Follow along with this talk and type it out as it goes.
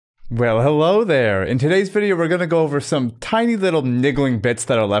Well, hello there. In today's video, we're going to go over some tiny little niggling bits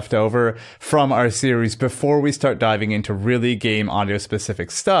that are left over from our series before we start diving into really game audio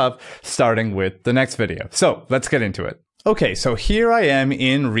specific stuff, starting with the next video. So let's get into it. Okay, so here I am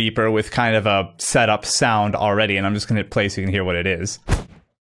in Reaper with kind of a setup sound already, and I'm just going to hit play so you can hear what it is.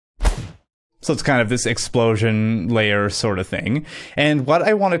 So it's kind of this explosion layer sort of thing. And what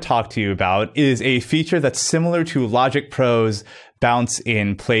I want to talk to you about is a feature that's similar to Logic Pro's bounce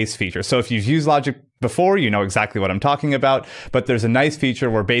in place feature. So if you've used Logic before, you know exactly what I'm talking about, but there's a nice feature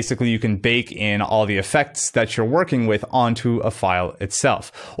where basically you can bake in all the effects that you're working with onto a file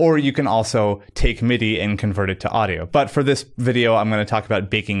itself. Or you can also take MIDI and convert it to audio. But for this video, I'm going to talk about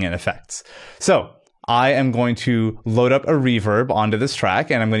baking in effects. So I am going to load up a reverb onto this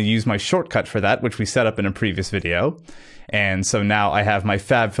track, and I'm going to use my shortcut for that, which we set up in a previous video. And so now I have my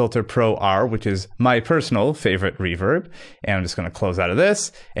FabFilter Pro R, which is my personal favorite reverb. And I'm just going to close out of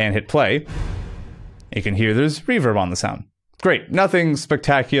this and hit play. You can hear there's reverb on the sound. Great, nothing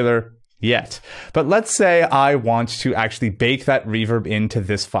spectacular yet. But let's say I want to actually bake that reverb into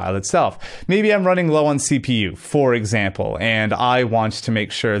this file itself. Maybe I'm running low on CPU, for example, and I want to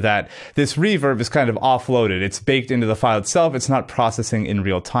make sure that this reverb is kind of offloaded. It's baked into the file itself. It's not processing in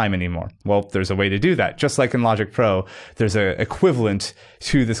real time anymore. Well, there's a way to do that. Just like in Logic Pro, there's an equivalent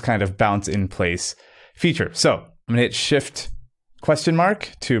to this kind of bounce in place feature. So I'm gonna hit Shift ?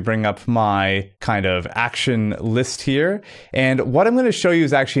 To bring up my kind of action list here. And what I'm going to show you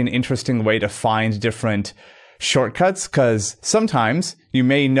is actually an interesting way to find different shortcuts, because sometimes you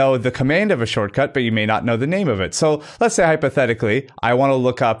may know the command of a shortcut, but you may not know the name of it. So let's say hypothetically, I want to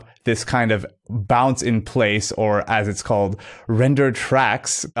look up this kind of bounce in place, or as it's called, render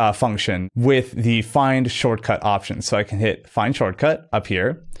tracks function with the find shortcut option. So I can hit find shortcut up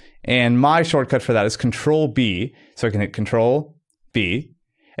here. And my shortcut for that is Control B. So I can hit Control B,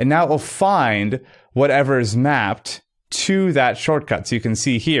 and now it will find whatever is mapped to that shortcut. So you can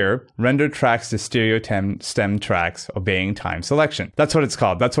see here, render tracks to stereo stem tracks obeying time selection. That's what it's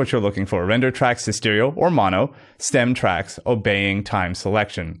called. That's what you're looking for. Render tracks to stereo or mono stem tracks obeying time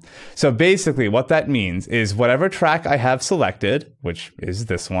selection. So basically what that means is whatever track I have selected, which is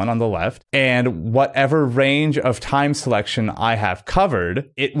this one on the left, and whatever range of time selection I have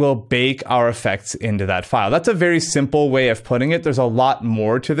covered, it will bake our effects into that file. That's a very simple way of putting it. There's a lot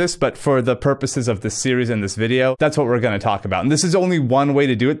more to this, but for the purposes of this series and this video, that's what we're going to talk about. And this is only one way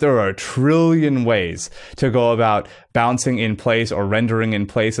to do it. There are a trillion ways to go about bouncing in place or rendering in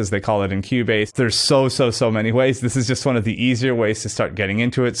place, as they call it in Cubase. There's so many ways. This is just one of the easier ways to start getting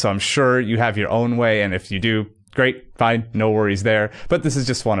into it. So I'm sure you have your own way. And if you do, great, fine, no worries there. But this is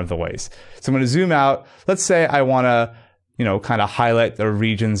just one of the ways. So I'm going to zoom out. Let's say I want to, kind of highlight the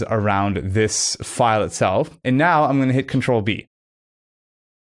regions around this file itself. And now I'm going to hit Control B.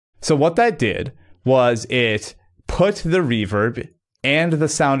 So what that did was it put the reverb and the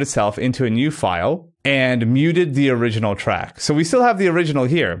sound itself into a new file and muted the original track. So we still have the original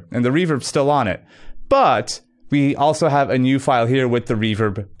here and the reverb's still on it, but we also have a new file here with the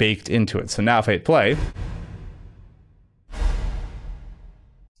reverb baked into it. So now if I hit play,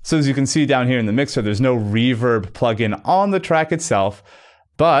 so as you can see down here in the mixer, there's no reverb plugin on the track itself,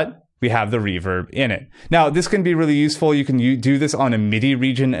 but we have the reverb in it. Now, this can be really useful. You can do this on a MIDI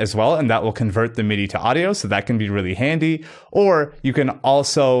region as well, and that will convert the MIDI to audio, so that can be really handy. Or you can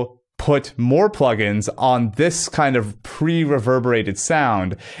also put more plugins on this kind of pre-reverberated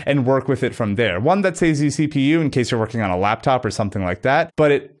sound and work with it from there. One that saves you CPU in case you're working on a laptop or something like that, but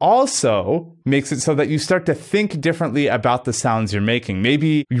it also makes it so that you start to think differently about the sounds you're making.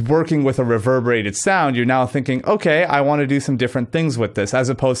 Maybe you're working with a reverberated sound, you're now thinking, okay, I want to do some different things with this, as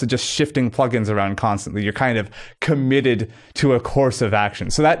opposed to just shifting plugins around constantly. You're kind of committed to a course of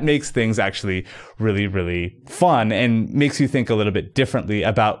action. So that makes things actually really fun and makes you think a little bit differently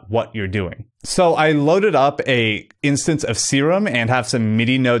about what you're doing. So I loaded up a instance of Serum and have some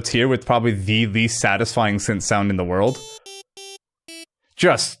MIDI notes here with probably the least satisfying synth sound in the world.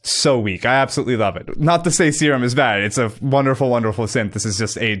 Just so weak. I absolutely love it. Not to say Serum is bad. It's a wonderful synth. This is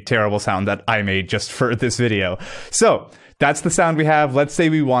just a terrible sound that I made just for this video. So that's the sound we have. Let's say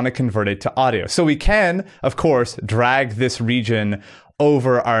we want to convert it to audio. So we can, of course, drag this region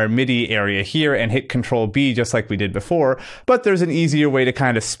over our MIDI area here and hit Control B just like we did before, but there's an easier way to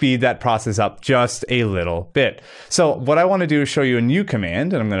kind of speed that process up just a little bit. So what I want to do is show you a new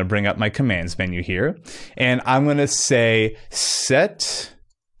command, and I'm going to bring up my commands menu here, and I'm going to say set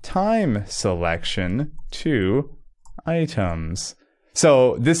time selection to items.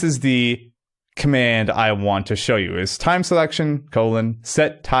 So this is the command I want to show you is time selection,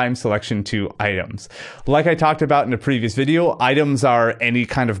 set time selection to items. Like I talked about in a previous video, items are any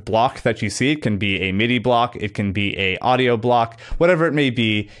kind of block that you see. It can be a MIDI block, it can be a audio block, whatever it may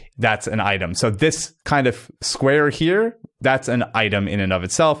be, that's an item. So this kind of square here, that's an item in and of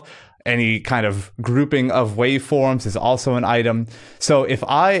itself. Any kind of grouping of waveforms is also an item. So if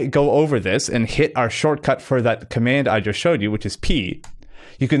I go over this and hit our shortcut for that command I just showed you, which is P,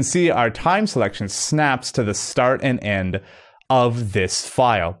 you can see our time selection snaps to the start and end of this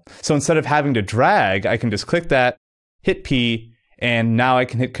file. So instead of having to drag, I can just click that, hit P, and now I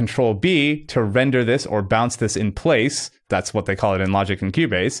can hit Control B to render this or bounce this in place. That's what they call it in Logic and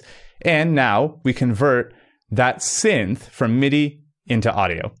Cubase. And now we convert that synth from MIDI into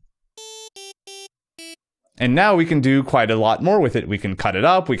audio. And now we can do quite a lot more with it. We can cut it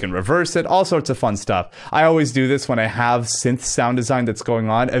up, we can reverse it, all sorts of fun stuff. I always do this when I have synth sound design that's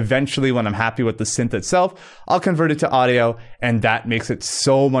going on. Eventually, when I'm happy with the synth itself, I'll convert it to audio, and that makes it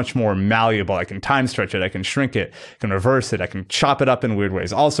so much more malleable. I can time stretch it, I can shrink it, I can reverse it, I can chop it up in weird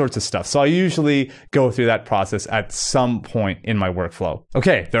ways, all sorts of stuff. So I usually go through that process at some point in my workflow.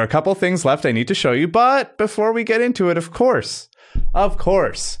 Okay, there are a couple things left I need to show you, but before we get into it, of course,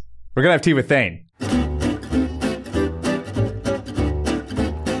 we're gonna have tea with Thane.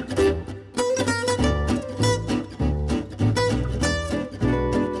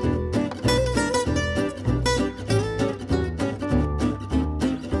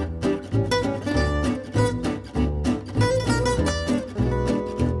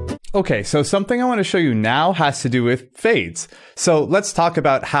 Okay, so something I want to show you now has to do with fades. So let's talk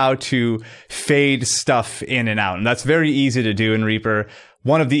about how to fade stuff in and out. And that's very easy to do in Reaper.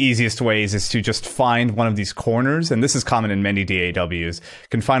 One of the easiest ways is to just find one of these corners, and this is common in many DAWs. You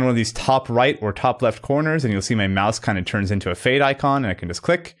can find one of these top right or top left corners, and you'll see my mouse kind of turns into a fade icon, and I can just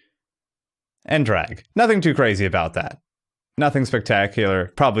click and drag. Nothing too crazy about that. Nothing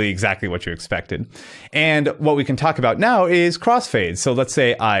spectacular, probably exactly what you expected. And what we can talk about now is crossfades. So let's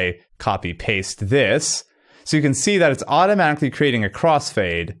say I copy paste this. So you can see that it's automatically creating a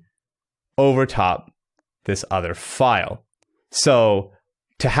crossfade over top this other file. So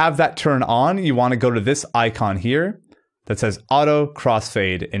to have that turn on, you want to go to this icon here that says auto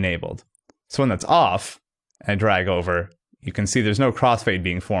crossfade enabled. So when that's off and drag over, you can see there's no crossfade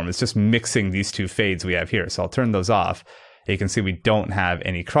being formed. It's just mixing these two fades we have here. So I'll turn those off. You can see we don't have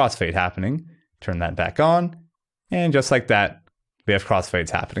any crossfade happening. Turn that back on, and just like that, we have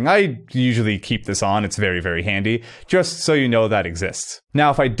crossfades happening. I usually keep this on. It's very, very handy, just so you know that exists. Now,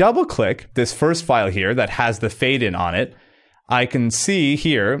 if I double click this first file here that has the fade in on it, I can see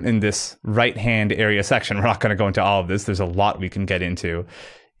here in this right-hand area section, we're not going to go into all of this, there's a lot we can get into,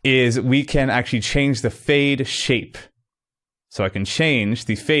 is we can actually change the fade shape. So I can change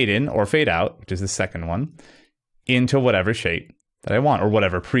the fade in or fade out, which is the second one, into whatever shape that I want, or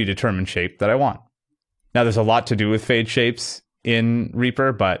whatever predetermined shape that I want. Now, there's a lot to do with fade shapes in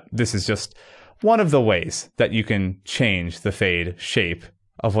Reaper, but this is just one of the ways that you can change the fade shape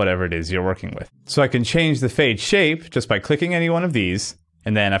of whatever it is you're working with. So I can change the fade shape just by clicking any one of these,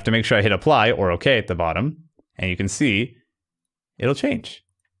 and then I have to make sure I hit apply or OK at the bottom, and you can see it'll change.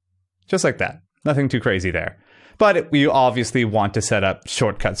 Just like that. Nothing too crazy there. But we obviously want to set up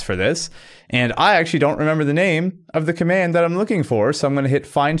shortcuts for this. And I actually don't remember the name of the command that I'm looking for, so I'm going to hit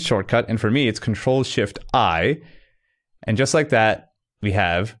Find Shortcut, and for me it's Control-Shift-I. And just like that, we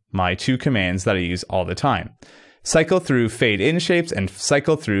have my two commands that I use all the time. Cycle through fade-in shapes and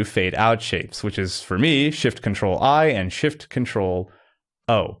cycle through fade-out shapes, which is, for me, Shift-Control-I and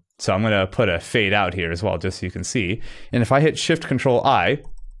Shift-Control-O. So I'm going to put a fade-out here as well, just so you can see. And if I hit Shift-Control-I,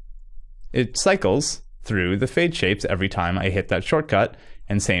 it cycles through the fade shapes every time I hit that shortcut,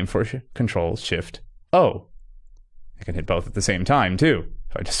 and same for Control-Shift-O. I can hit both at the same time too,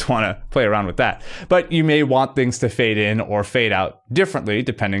 if I just want to play around with that. But you may want things to fade in or fade out differently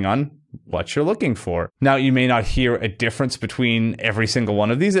depending on what you're looking for. Now, you may not hear a difference between every single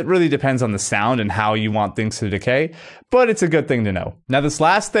one of these. It really depends on the sound and how you want things to decay, but it's a good thing to know. Now, this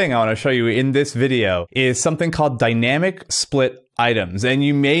last thing I want to show you in this video is something called dynamic split items. And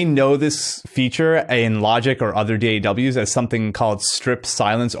you may know this feature in Logic or other DAWs as something called strip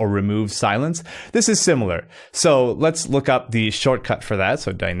silence or remove silence. This is similar. So let's look up the shortcut for that.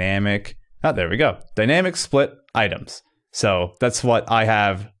 So dynamic, there we go. Dynamic split items. So that's what I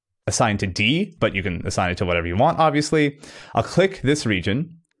have assigned to D, but you can assign it to whatever you want, obviously. I'll click this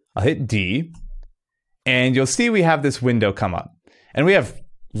region, I'll hit D, and you'll see we have this window come up. And we have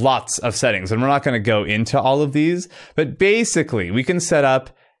lots of settings, and we're not going to go into all of these, but basically we can set up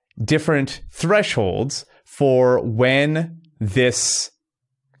different thresholds for when this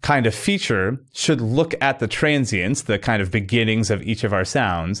kind of feature should look at the transients, the kind of beginnings of each of our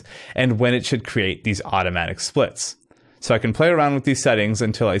sounds, and when it should create these automatic splits. So I can play around with these settings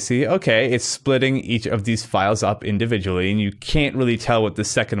until I see, okay, it's splitting each of these files up individually, and you can't really tell with the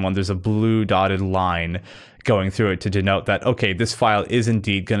second one. There's a blue dotted line going through it to denote that, okay, this file is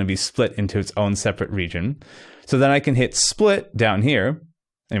indeed going to be split into its own separate region. So then I can hit split down here,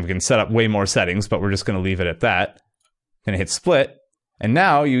 and we can set up way more settings, but we're just going to leave it at that. Then hit split, and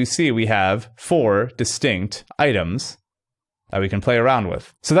now you see we have 4 distinct items that we can play around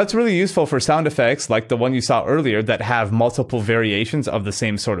with. So that's really useful for sound effects like the one you saw earlier that have multiple variations of the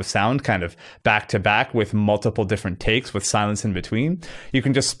same sort of sound, kind of back to back with multiple different takes with silence in between. You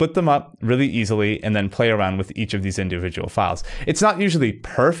can just split them up really easily and then play around with each of these individual files. It's not usually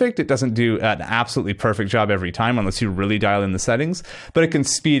perfect. It doesn't do an absolutely perfect job every time unless you really dial in the settings, but it can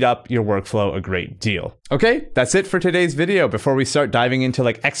speed up your workflow a great deal. Okay, that's it for today's video. Before we start diving into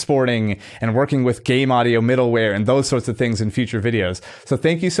like exporting and working with game audio middleware and those sorts of things in future videos. So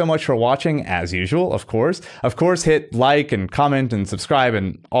thank you so much for watching, as usual, of course. Of course, hit like and comment and subscribe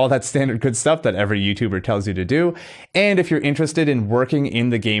and all that standard good stuff that every YouTuber tells you to do. And if you're interested in working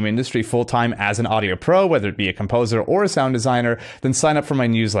in the game industry full-time as an audio pro, whether it be a composer or a sound designer, then sign up for my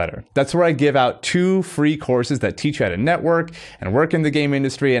newsletter. That's where I give out 2 free courses that teach you how to network and work in the game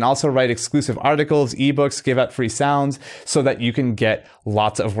industry, and also write exclusive articles, ebooks, give out free sounds so that you can get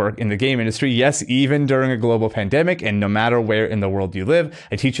lots of work in the game industry. Yes, even during a global pandemic, and no matter where in the world you live,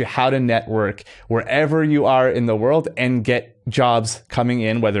 I teach you how to network wherever you are in the world and get jobs coming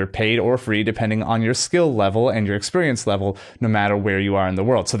in, whether paid or free, depending on your skill level and your experience level, no matter where you are in the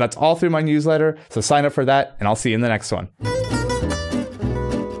world. So that's all through my newsletter. So sign up for that, and I'll see you in the next one.